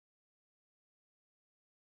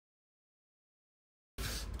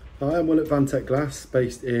Hi, I'm Will at Vantech Glass,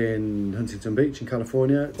 based in Huntington Beach in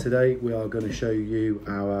California. Today we are going to show you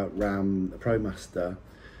our Ram ProMaster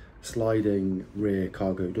sliding rear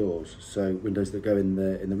cargo doors. So windows that go in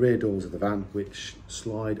the rear doors of the van, which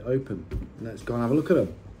slide open. Let's go and have a look at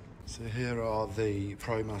them. So here are the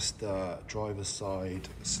ProMaster driver's side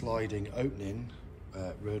sliding opening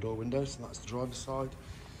rear door windows, and that's the driver's side.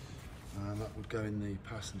 And that would go in the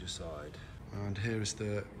passenger side. And here is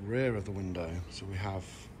the rear of the window. So we have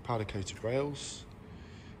powder coated rails,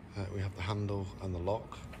 we have the handle and the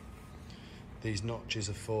lock. These notches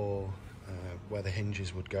are for where the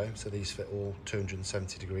hinges would go, so these fit all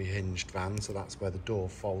 270-degree hinged vans, so that's where the door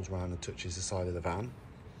folds around and touches the side of the van.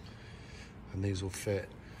 And these will fit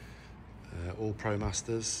all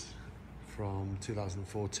ProMasters from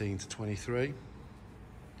 2014 to 23,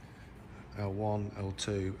 L1,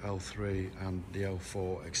 L2, L3 and the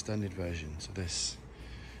L4 extended version, so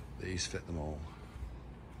these fit them all.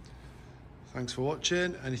 Thanks for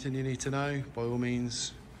watching. Anything you need to know, by all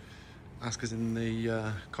means, ask us in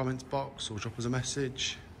the comments box or drop us a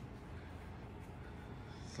message.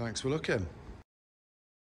 Thanks for looking.